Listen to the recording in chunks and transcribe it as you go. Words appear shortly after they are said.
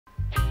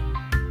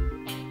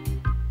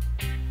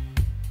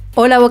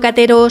Hola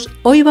bocateros,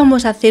 hoy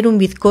vamos a hacer un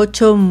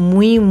bizcocho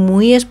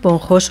muy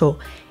esponjoso,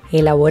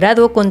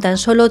 elaborado con tan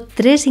solo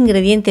 3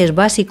 ingredientes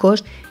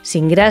básicos,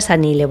 sin grasa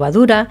ni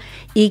levadura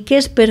y que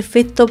es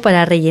perfecto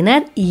para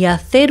rellenar y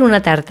hacer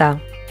una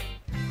tarta.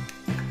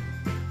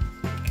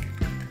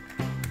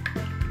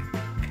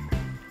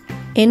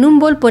 En un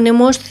bol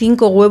ponemos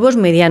 5 huevos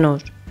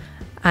medianos,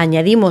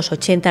 añadimos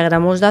 80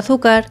 gramos de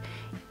azúcar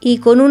y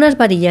con unas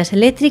varillas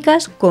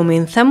eléctricas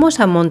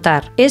comenzamos a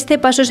montar. Este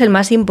paso es el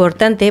más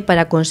importante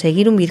para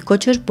conseguir un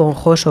bizcocho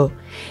esponjoso.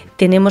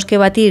 Tenemos que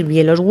batir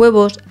bien los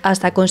huevos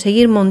hasta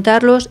conseguir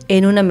montarlos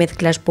en una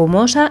mezcla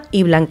espumosa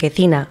y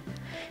blanquecina.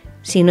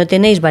 Si no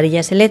tenéis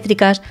varillas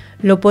eléctricas,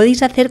 lo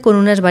podéis hacer con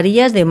unas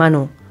varillas de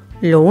mano,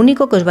 lo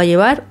único que os va a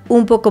llevar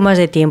un poco más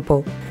de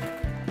tiempo.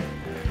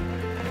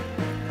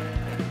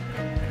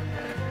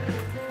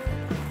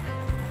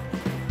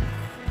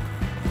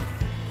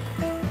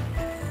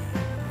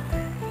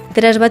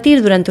 Tras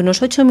batir durante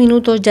unos 8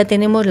 minutos ya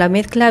tenemos la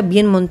mezcla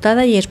bien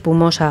montada y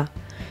espumosa.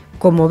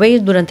 Como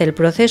veis, durante el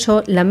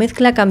proceso la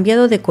mezcla ha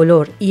cambiado de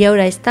color y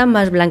ahora está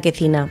más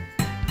blanquecina.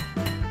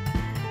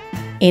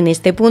 En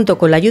este punto,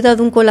 con la ayuda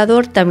de un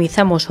colador,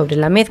 tamizamos sobre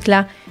la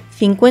mezcla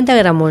 50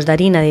 gramos de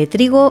harina de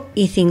trigo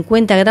y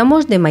 50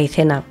 gramos de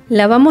maicena.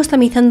 La vamos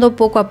tamizando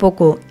poco a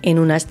poco, en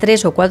unas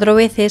 3 o 4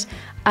 veces,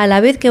 a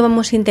la vez que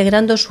vamos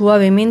integrando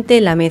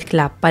suavemente la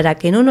mezcla para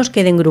que no nos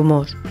queden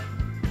grumos.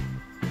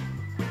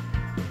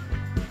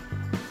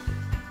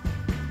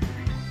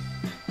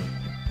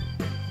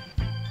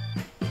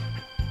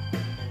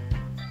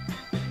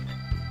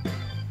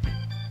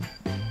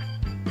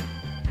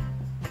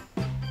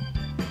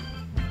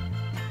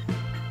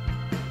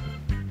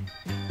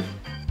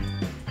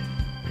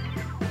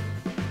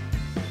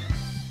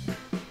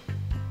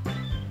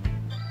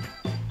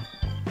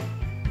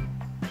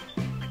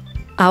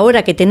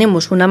 Ahora que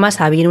tenemos una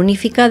masa bien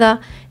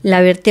unificada,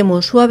 la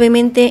vertemos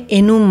suavemente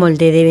en un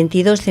molde de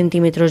 22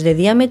 centímetros de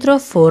diámetro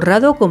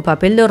forrado con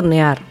papel de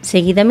hornear.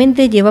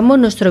 Seguidamente llevamos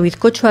nuestro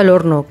bizcocho al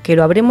horno, que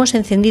lo habremos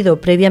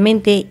encendido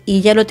previamente y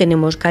ya lo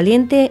tenemos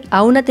caliente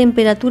a una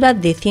temperatura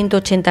de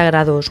 180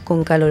 grados,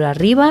 con calor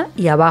arriba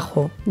y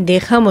abajo.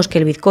 Dejamos que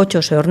el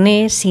bizcocho se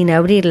hornee sin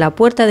abrir la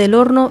puerta del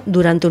horno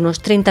durante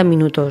unos 30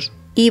 minutos.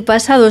 Y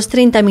pasados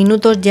 30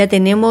 minutos ya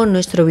tenemos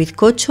nuestro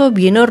bizcocho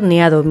bien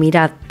horneado.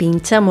 Mirad,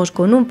 pinchamos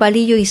con un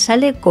palillo y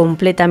sale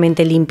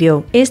completamente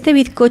limpio. Este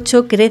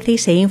bizcocho crece y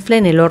se infla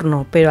en el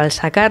horno, pero al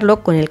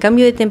sacarlo con el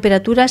cambio de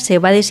temperatura se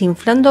va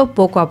desinflando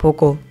poco a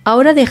poco.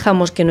 Ahora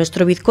dejamos que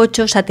nuestro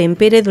bizcocho se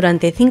atempere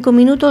durante 5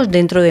 minutos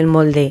dentro del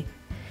molde.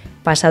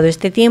 Pasado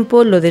este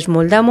tiempo lo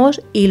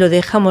desmoldamos y lo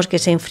dejamos que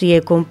se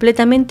enfríe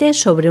completamente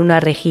sobre una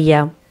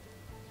rejilla.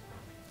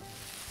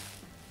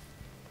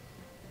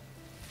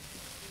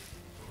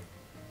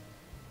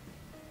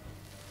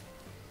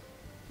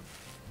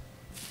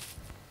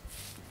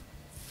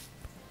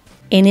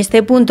 En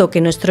este punto que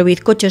nuestro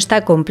bizcocho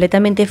está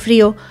completamente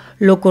frío,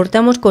 lo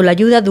cortamos con la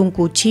ayuda de un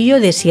cuchillo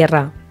de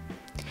sierra.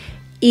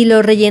 Y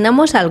lo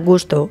rellenamos al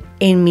gusto.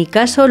 En mi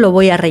caso lo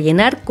voy a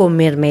rellenar con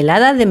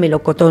mermelada de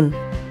melocotón.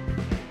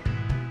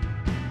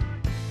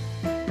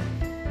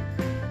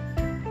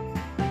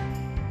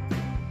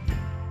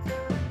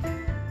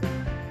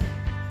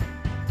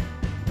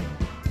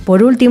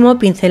 Por último,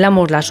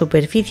 pincelamos la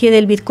superficie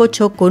del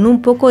bizcocho con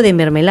un poco de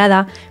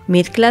mermelada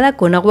mezclada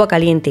con agua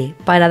caliente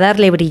para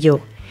darle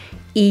brillo.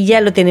 Y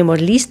ya lo tenemos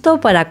listo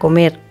para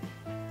comer.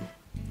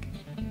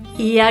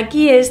 Y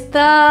aquí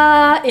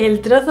está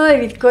el trozo de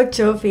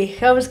bizcocho,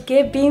 fijaos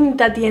qué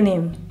pinta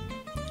tiene.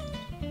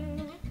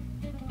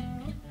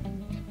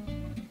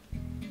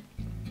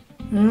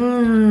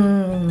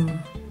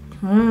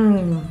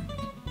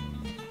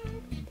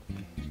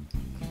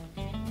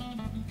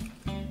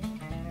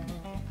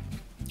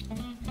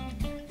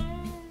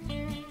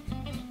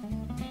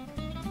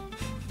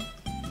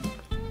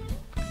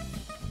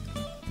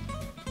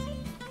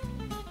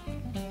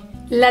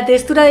 La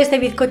textura de este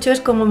bizcocho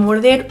es como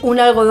morder un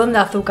algodón de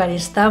azúcar,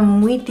 está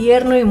muy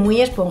tierno y muy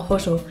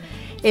esponjoso.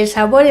 El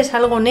sabor es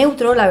algo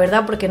neutro, la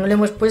verdad, porque no le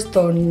hemos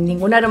puesto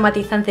ningún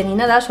aromatizante ni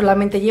nada,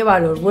 solamente lleva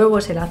los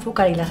huevos, el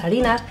azúcar y las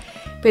harinas,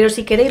 pero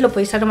si queréis lo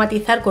podéis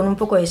aromatizar con un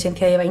poco de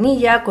esencia de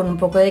vainilla, con un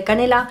poco de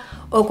canela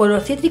o con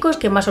los cítricos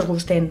que más os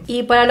gusten.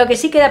 Y para lo que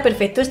sí queda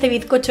perfecto este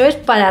bizcocho es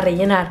para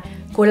rellenar.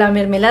 Con la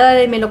mermelada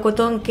de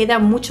melocotón queda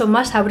mucho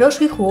más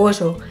sabroso y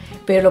jugoso,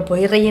 pero lo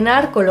podéis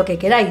rellenar con lo que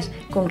queráis,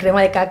 con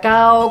crema de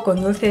cacao,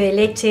 con dulce de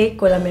leche,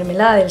 con la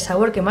mermelada del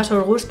sabor que más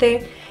os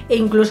guste e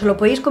incluso lo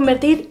podéis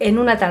convertir en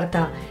una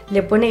tarta.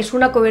 Le ponéis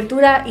una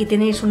cobertura y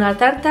tenéis una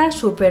tarta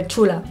súper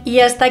chula. Y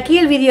hasta aquí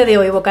el vídeo de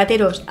hoy,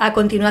 bocateros. A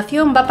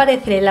continuación va a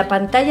aparecer en la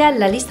pantalla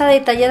la lista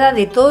detallada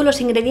de todos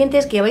los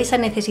ingredientes que vais a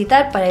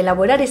necesitar para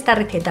elaborar esta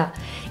receta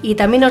y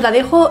también os la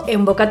dejo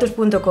en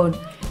bocatus.com.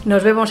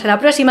 Nos vemos en la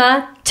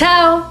próxima.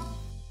 ¡Chao!